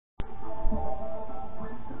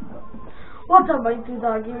What's up, my two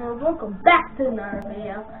dog gamers? Welcome back to another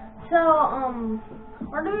video. So,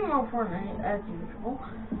 we're doing on Fortnite as usual,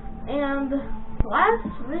 and last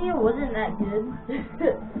video wasn't that good,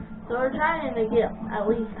 so we're trying to get at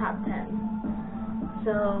least top 10.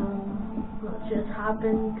 So, let's just hop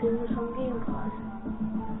into some gameplay.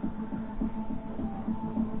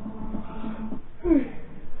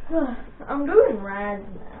 I'm doing Raz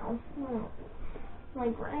now.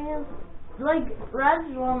 Raz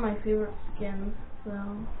is one of my favorite skins, so.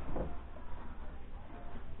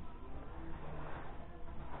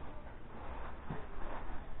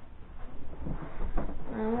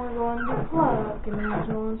 And we're going to plug and then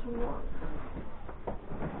doing some work.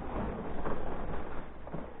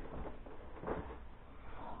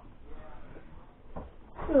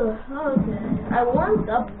 Okay, I warmed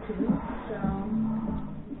up too, so.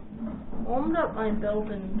 Warmed up my build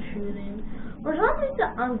and shooting. For some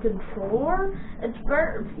reason on controller, it's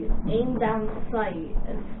better if you aim down sight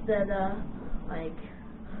instead of like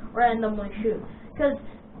randomly shoot. Because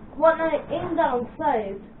when I aim down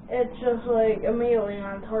sight, it's just like immediately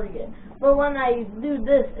on target. But when I do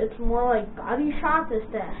this, it's more like body shots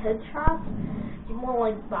instead of headshots. It's more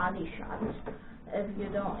like body shots if you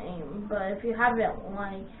don't aim. But if you have it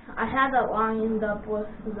like, I had it lined up with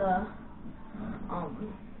the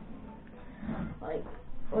like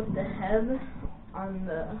with the head on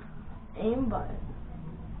the aim button.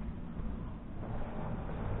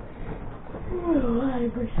 Oh,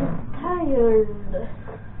 I'm so tired.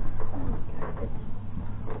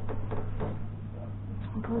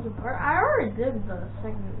 I already did the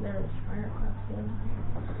secondary spider class the other night.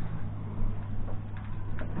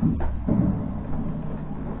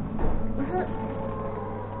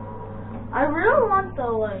 I really want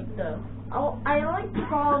I like to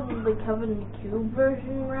call the Kevin McHugh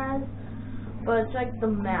version Raz, but it's like the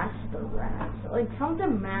Master Raz, like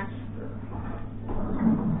something Master.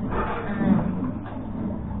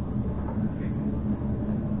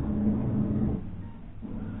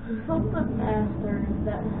 Something Master,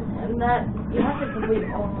 and that you have to complete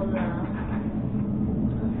all of the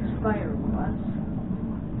Spire quests.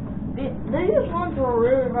 These ones were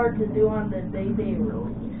really hard to do on the day they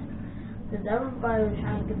released. Because everybody was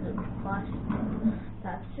trying to get the quest.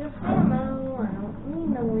 That's just ammo. I don't need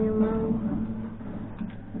no ammo.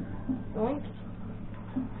 Yoink.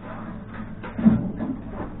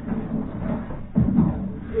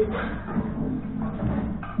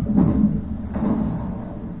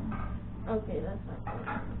 Okay, that's not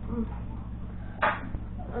good.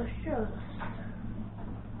 Let's just.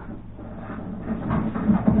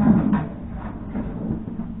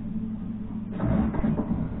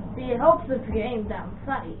 It helps if you aim down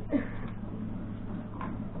sight.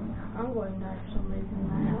 I'm going to have somebody in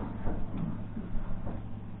my house.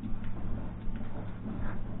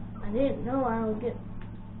 I didn't know I would get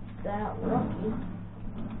that lucky.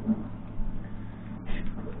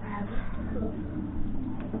 Grab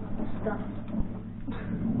stuff.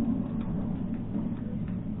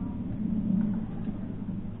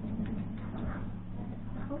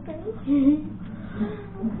 Okay.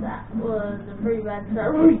 That was a pretty bad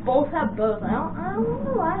start. We both have both. I don't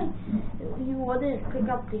know why he wouldn't pick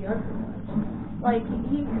up the other guns. Like,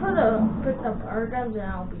 he could have picked up our guns and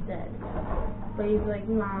I'll be dead. But he's like,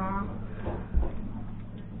 nah.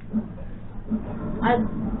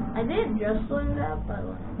 I didn't just learn that, but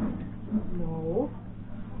like, no.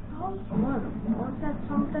 How's one? Was that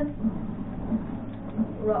something?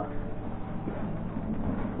 Rough.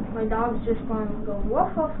 My dog's just going to go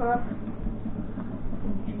woof woof woof.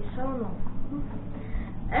 So no.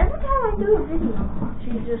 Every time I do a video,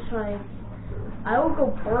 she's just like, I will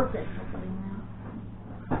go bark at somebody now.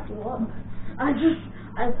 Look. I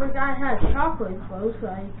forgot I had shockwave flow, so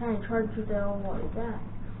I kind of charged it all the way back.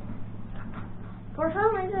 For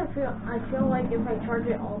some reason, I feel like if I charge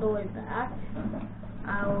it all the way back,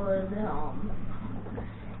 I would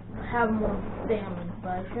have more damage, but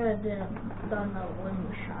I should have done a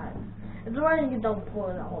limb shot. It's why you don't pull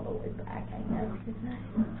it all the way back, I guess.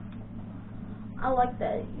 I like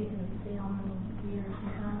that you can see how many gears you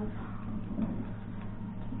have.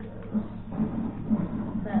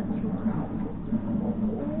 That's more helpful.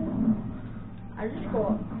 I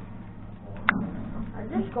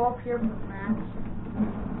just go up here for max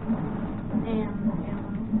and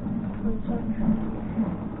such.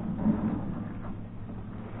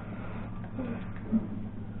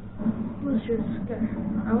 Let's just go.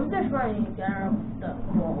 I'm just trying to get up the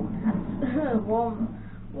wall mats.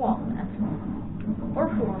 wall mats. Or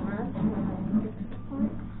floor mats.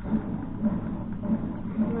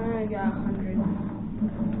 I got 100.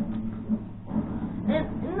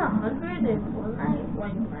 And 100 in Fortnite,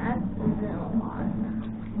 like math, isn't a lot.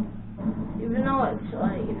 Even though it's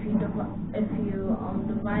like if you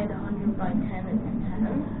divide 100 by 10, it's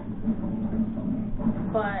 10.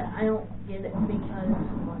 But I don't get it because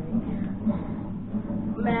like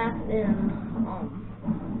math in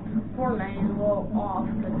Fortnite is a little off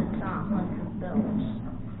because it's not 100 bills.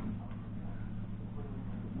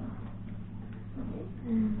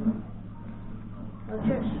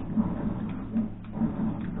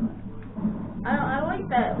 I like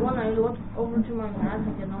that when I look over to my math,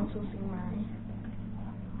 I can also see my.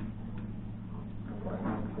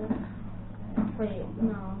 Wait,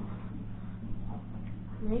 no.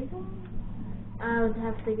 Maybe I would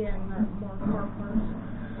have to get more car parts.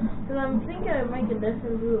 Because I'm thinking I'd make a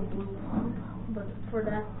difference with a blue pump, but for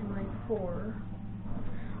that to make 4,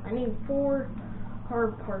 I need 4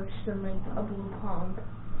 car parts to make a blue pump.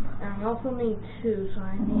 And I also need 2, so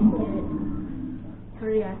I need to get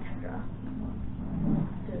 3 extra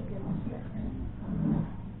to get 6.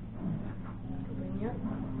 Convenient.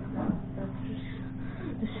 That's just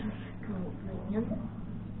convenient.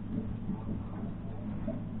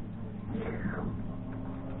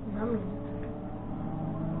 Yummy.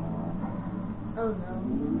 Oh no.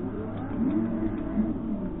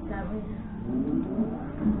 That was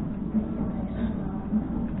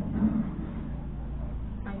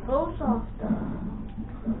my clothes off the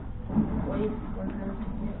wait for her to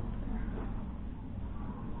get there.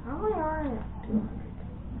 How many are at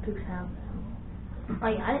 2,000?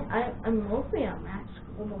 Like I'm mostly at max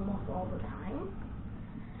gold almost all the time.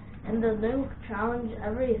 And the new challenge,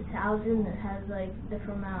 every 1,000 it has like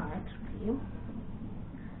different amount of XP.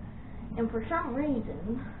 And for some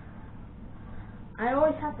reason, I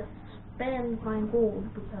always have to spend my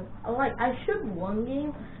gold because like I should one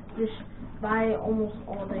game just buy almost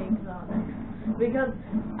all the exotics. Because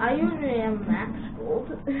I usually am max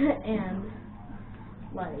gold and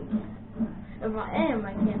like if I am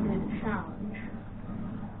I can't do the challenge.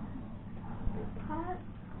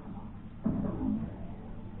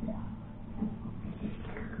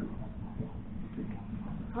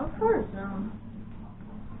 How far is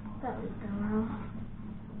that was down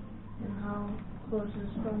and how close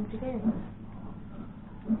is from to game?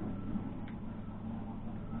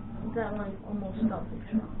 Is that like almost up the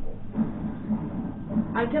circle?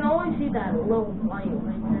 I can only see that little light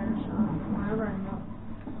right there, so whenever I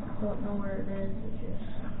don't know where it is, it's just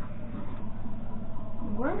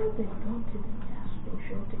why did they go to the gas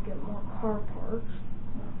station to get more car parts?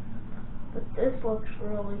 But this looks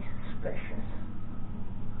really suspicious.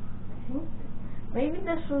 Maybe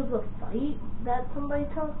this was a fight that somebody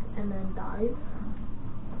took and then died.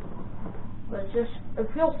 But it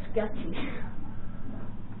feels sketchy.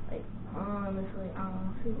 Like, honestly,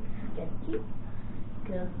 sketchy.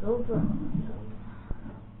 Because those are...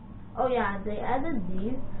 Oh yeah, they added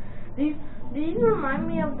these. These remind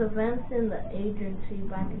me of the vents in the agency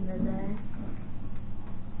back in the day.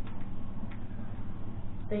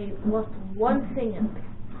 They left one thing in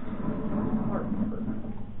there. Hartford.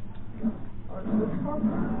 Or is this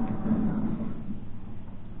Hartford?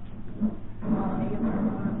 Oh, I guess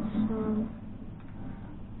so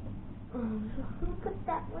who put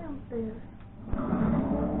that lamp there?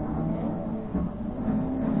 Okay.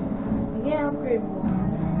 Yeah, upgrade 1.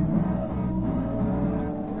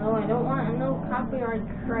 No, I don't want no copyright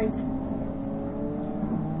strikes.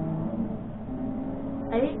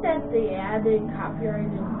 I hate that they added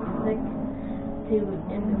copyrighted music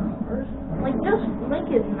in the cars. Like, just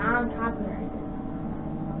make it non-copyrighted.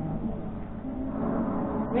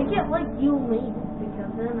 Make it like you made it,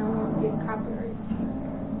 because then I won't get copyrighted.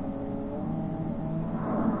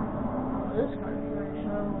 Oh, this car is very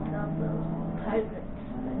slow without those type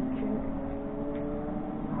extension.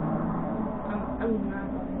 I'm not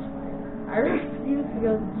going to Spider. I refuse to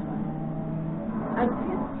go to Spider.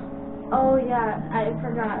 Oh yeah, I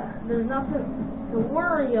forgot. There's nothing to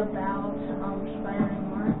worry about Spider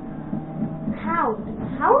anymore. How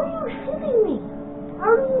are you hitting me? How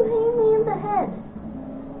are you hitting me in the head?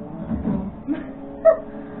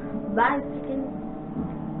 Raz Skin.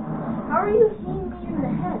 How are you hitting me in the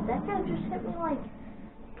head? That guy just hit me like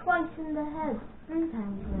twice in the head. 3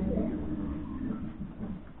 times maybe.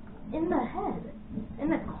 In the head. In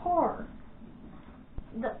the car.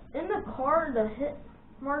 In the car, the hit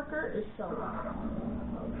marker is so low.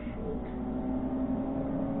 Oh shoot.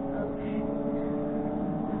 Oh shoot.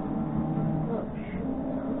 Oh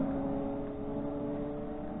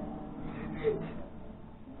shoot.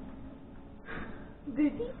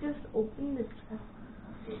 Did he just open the chest?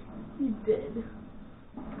 He did.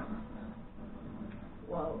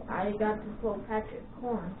 Whoa, I got this little patch of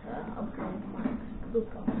corn to upgrade my XP. Blue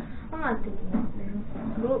Pump. I'm not taking that thing.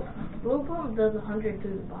 Blue Pump does 100 to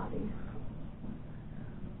the body.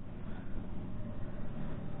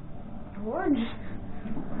 Or just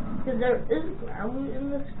because there is ground loot in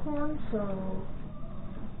this corn, so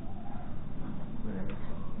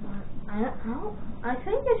I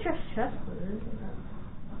think it's just chest loot, isn't it?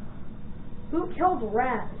 Who killed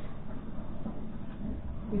Raz?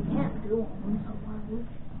 You can't do one, so why would you?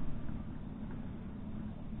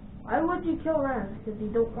 Why would you kill Raz? Because you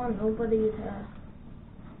don't want nobody to.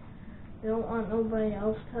 You don't want nobody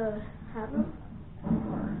else to have him,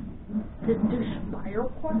 or to do spider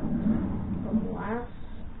quest from last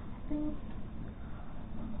week,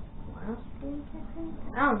 I think.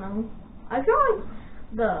 I don't know. I feel like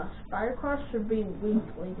the spider quest should be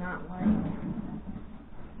weekly, not like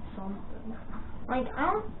something. Like I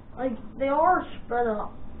don't like they are spread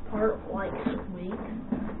apart like week,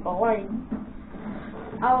 but like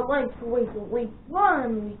I would like to week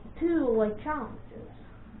 1, week 2 like challenges,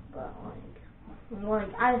 but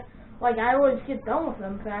like I always get done with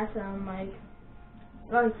them fast, and I'm like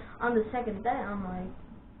on the second day I'm like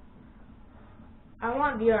I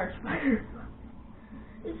want the other spider.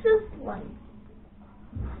 It's just like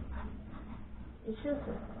it's just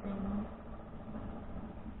a thing.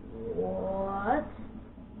 What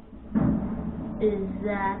is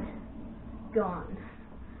that gun?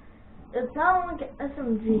 It sounds like an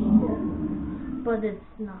SMG, but it's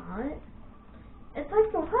not. It's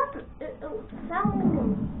like a weapon. It sounds like a.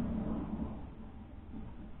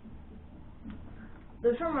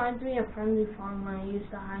 This reminds me of Frenzy Farm when I used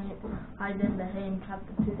to hide in the hay in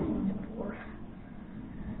Chapter 2, Season 4.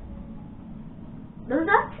 There's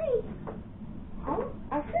actually.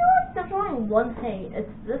 I feel like there's only one hay.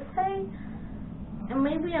 It's this hay, and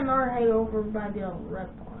maybe another hay over by the red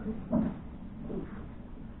one. Oof.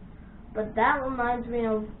 But that reminds me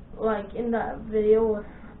of, like, in that video with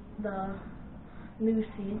the new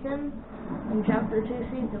season, in Chapter 2,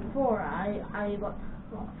 Season 4, I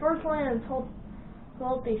first landed in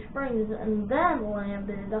Salty Springs, and then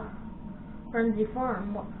landed Frenzy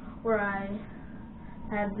Farm, where I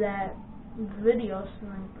had that video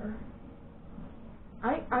sniper.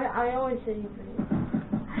 I always say video.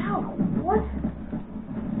 Ow! What?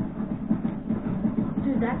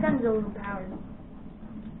 Dude, that gun's overpowered.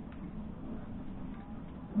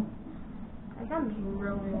 That gun's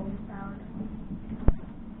really overpowered.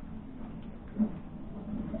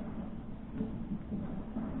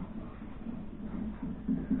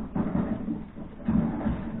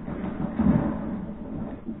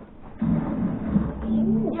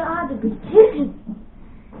 You gotta be kidding!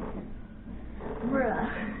 Bruh.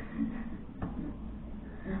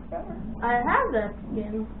 I have that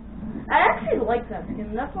skin. I actually like that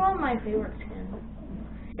skin. That's one of my favorite skins.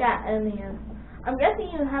 Yeah, and here. I'm guessing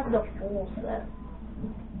you have the full set.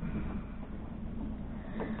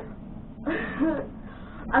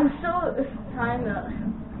 I'm still trying to.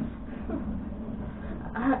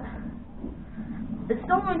 It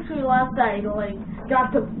still makes me laugh that I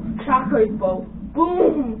got the shockwave bow.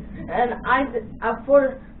 Boom! And for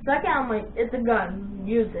a second I'm like, it's a gun.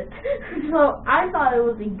 Use it. So I thought it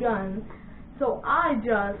was a gun. So I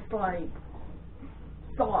just thought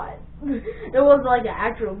it was like an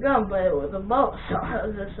actual gun, but it was a bow. So I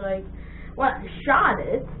was just like, when I shot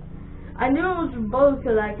it, I knew it was a bow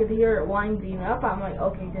because I could hear it winding up. I'm like,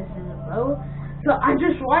 okay, this is a bow. So I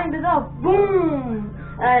just lined it up. Boom!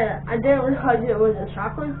 And I didn't realize it was a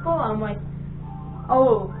shockwave bow. I'm like,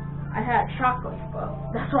 oh, I had a shockwave bow.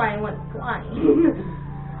 That's why I went flying.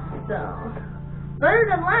 So, better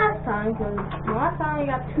than last time, because last time I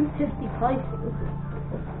got 250 places.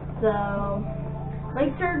 So,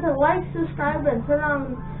 make sure to like, subscribe, and turn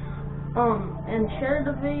on, and share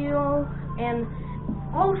the video, and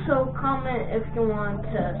also comment if you want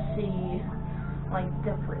to see, like,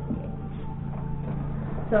 different games.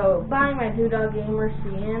 So, bye, my 2Dog Gamer.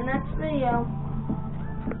 See you in the next video.